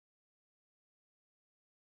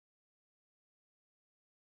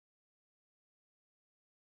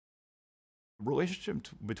Relationship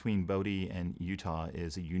between Bodhi and Utah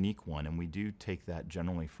is a unique one, and we do take that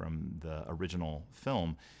generally from the original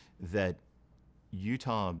film, that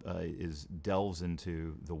Utah delves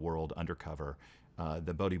into the world undercover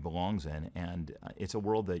that Bodhi belongs in, and it's a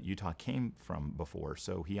world that Utah came from before,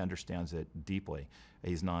 so he understands it deeply.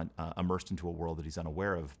 He's not immersed into a world that he's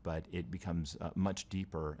unaware of, but it becomes much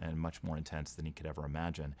deeper and much more intense than he could ever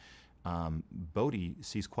imagine. Bodhi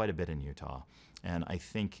sees quite a bit in Utah, and I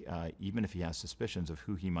think even if he has suspicions of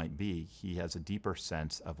who he might be, he has a deeper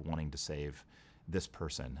sense of wanting to save this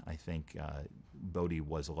person. I think Bodhi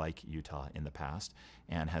was like Utah in the past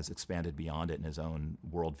and has expanded beyond it in his own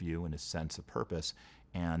worldview and his sense of purpose.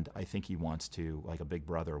 And I think he wants to, like a big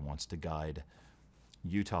brother, wants to guide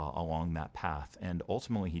Utah along that path. And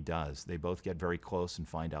ultimately he does. They both get very close and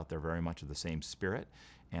find out they're very much of the same spirit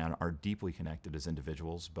and are deeply connected as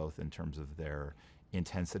individuals, both in terms of their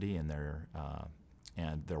intensity and their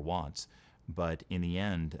wants. But in the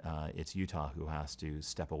end, it's Utah who has to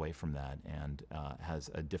step away from that and has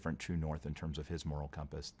a different true north in terms of his moral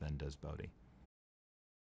compass than does Bodhi.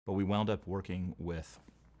 But we wound up working with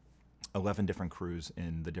 11 different crews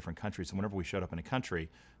in the different countries. So whenever we showed up in a country,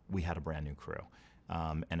 we had a brand new crew.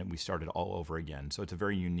 And we started all over again. So it's a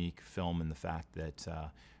very unique film in the fact that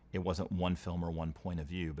it wasn't one film or one point of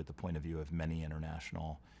view, but the point of view of many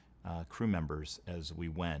international crew members as we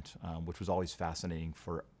went, which was always fascinating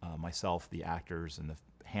for myself, the actors, and the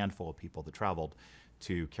handful of people that traveled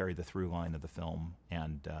to carry the through line of the film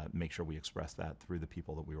and make sure we expressed that through the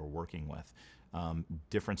people that we were working with.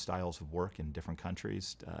 Different styles of work in different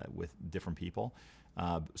countries with different people.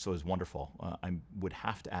 So it was wonderful. I would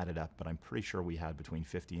have to add it up, but I'm pretty sure we had between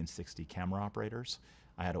 50 and 60 camera operators.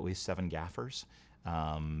 I had at least 7 gaffers,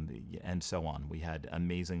 and so on. We had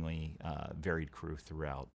amazingly varied crew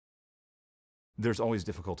throughout. There's always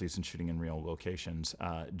difficulties in shooting in real locations.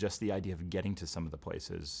 Just the idea of getting to some of the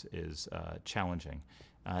places is challenging.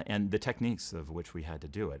 And the techniques of which we had to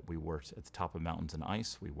do it. We worked at the top of mountains and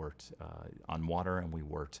ice, we worked on water, and we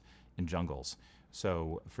worked in jungles.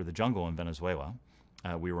 So for the jungle in Venezuela,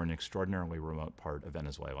 we were in an extraordinarily remote part of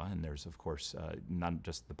Venezuela, and there's, of course, not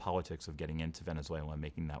just the politics of getting into Venezuela and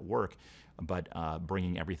making that work, but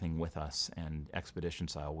bringing everything with us. And expedition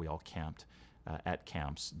style, we all camped at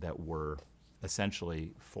camps that were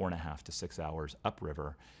essentially 4.5 to 6 hours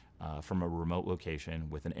upriver from a remote location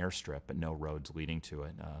with an airstrip but no roads leading to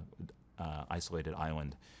it, isolated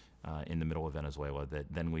island in the middle of Venezuela that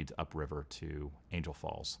then leads upriver to Angel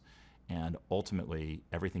Falls. And ultimately,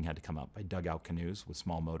 everything had to come up by dugout canoes with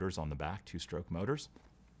small motors on the back, 2-stroke motors,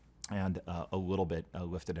 and a little bit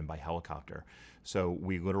lifted in by helicopter. So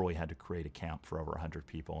we literally had to create a camp for over 100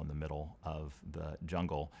 people in the middle of the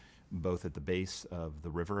jungle, both at the base of the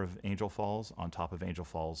river of Angel Falls, on top of Angel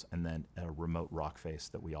Falls, and then a remote rock face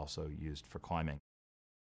that we also used for climbing.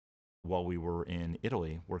 While we were in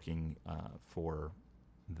Italy working for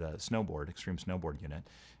the extreme snowboard unit,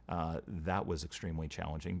 that was extremely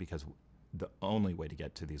challenging because the only way to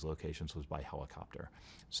get to these locations was by helicopter.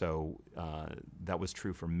 So that was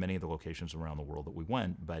true for many of the locations around the world that we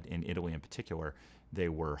went, but in Italy in particular, they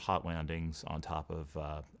were hot landings on top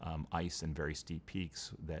of ice and very steep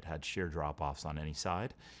peaks that had sheer drop-offs on any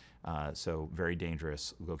side. So very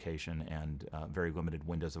dangerous location and very limited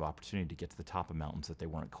windows of opportunity to get to the top of mountains that they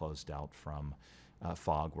weren't closed out from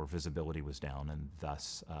fog where visibility was down, and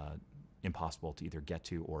thus impossible to either get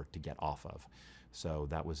to or to get off of. So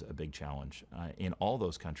that was a big challenge. In all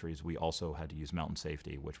those countries, we also had to use mountain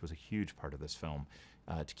safety, which was a huge part of this film,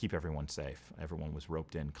 to keep everyone safe. Everyone was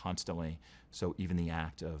roped in constantly, so even the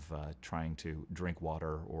act of trying to drink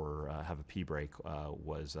water or have a pee break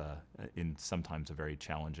was sometimes a very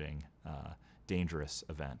challenging, dangerous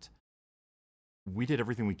event. We did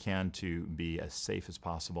everything we can to be as safe as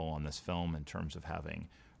possible on this film in terms of having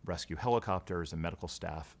rescue helicopters and medical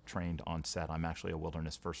staff trained on set. I'm actually a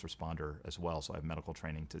wilderness first responder as well, so I have medical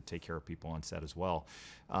training to take care of people on set as well.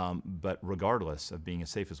 But regardless of being as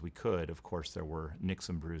safe as we could, of course, there were nicks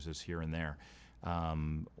and bruises here and there.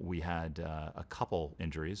 We had a couple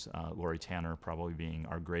injuries, Lori Tanner probably being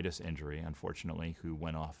our greatest injury, unfortunately, who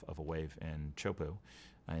went off of a wave in Chopu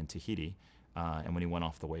in Tahiti. And when he went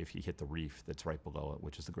off the wave, he hit the reef that's right below it,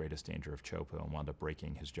 which is the greatest danger of Chopu, and wound up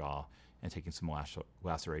breaking his jaw and taking some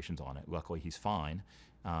lacerations on it. Luckily, he's fine,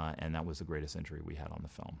 and that was the greatest injury we had on the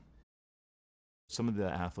film. Some of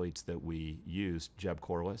the athletes that we used, Jeb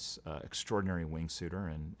Corliss, extraordinary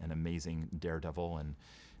wingsuiter and an amazing daredevil, and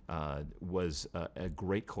was a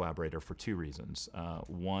great collaborator for 2 reasons.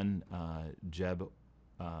 One, Jeb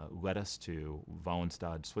led us to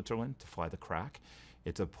Wallenstad, Switzerland to fly the Crack.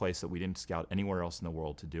 It's a place that we didn't scout anywhere else in the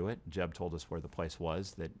world to do it. Jeb told us where the place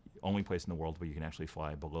was that only place in the world where you can actually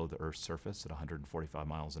fly below the Earth's surface at 145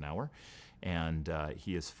 miles an hour. And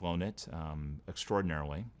he has flown it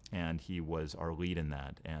extraordinarily, and he was our lead in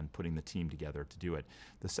that and putting the team together to do it.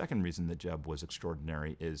 The second reason that Jeb was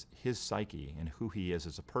extraordinary is his psyche and who he is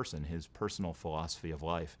as a person, his personal philosophy of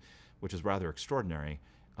life, which is rather extraordinary,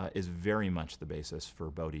 is very much the basis for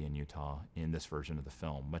Bodhi and Utah in this version of the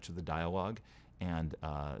film. Much of the dialogue and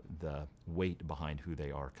the weight behind who they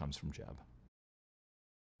are comes from Jeb.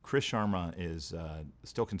 Chris Sharma is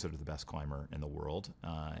still considered the best climber in the world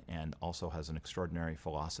and also has an extraordinary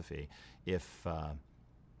philosophy. If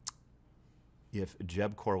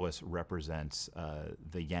Jeb Corliss represents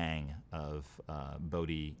the yang of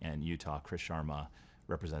Bodhi and Utah, Chris Sharma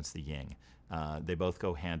represents the yin. They both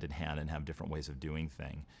go hand in hand and have different ways of doing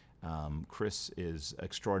things. Chris is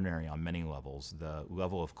extraordinary on many levels. The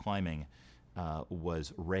level of climbing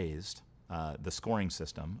was raised. The scoring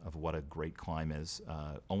system of what a great climb is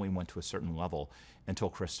only went to a certain level until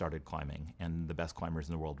Chris started climbing, and the best climbers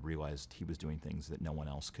in the world realized he was doing things that no one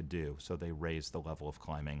else could do, so they raised the level of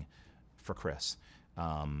climbing for Chris.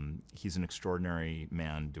 He's an extraordinary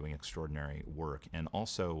man doing extraordinary work, and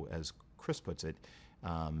also, as Chris puts it,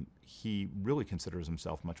 he really considers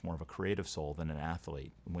himself much more of a creative soul than an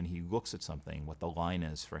athlete. When he looks at something, what the line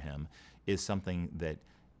is for him is something that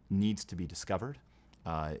needs to be discovered.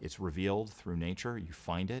 It's revealed through nature. You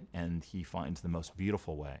find it, and he finds the most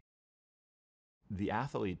beautiful way. The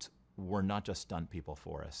athletes were not just stunt people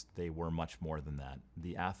for us. They were much more than that.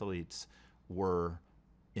 The athletes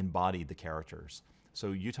embodied the characters.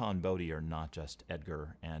 So Utah and Bodhi are not just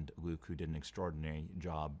Edgar and Luke, who did an extraordinary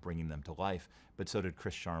job bringing them to life, but so did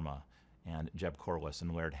Chris Sharma and Jeb Corliss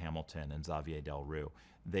and Laird Hamilton and Xavier Del Rue.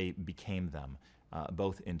 They became them.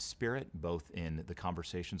 Both in spirit, both in the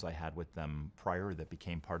conversations I had with them prior that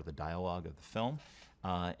became part of the dialogue of the film,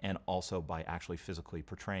 and also by actually physically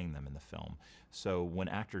portraying them in the film. So when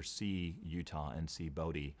actors see Utah and see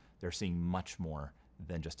Bodhi, they're seeing much more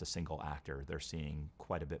than just a single actor. They're seeing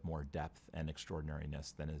quite a bit more depth and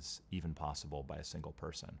extraordinariness than is even possible by a single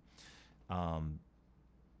person.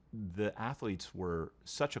 The athletes were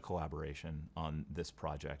such a collaboration on this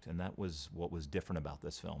project, and that was what was different about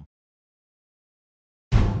this film.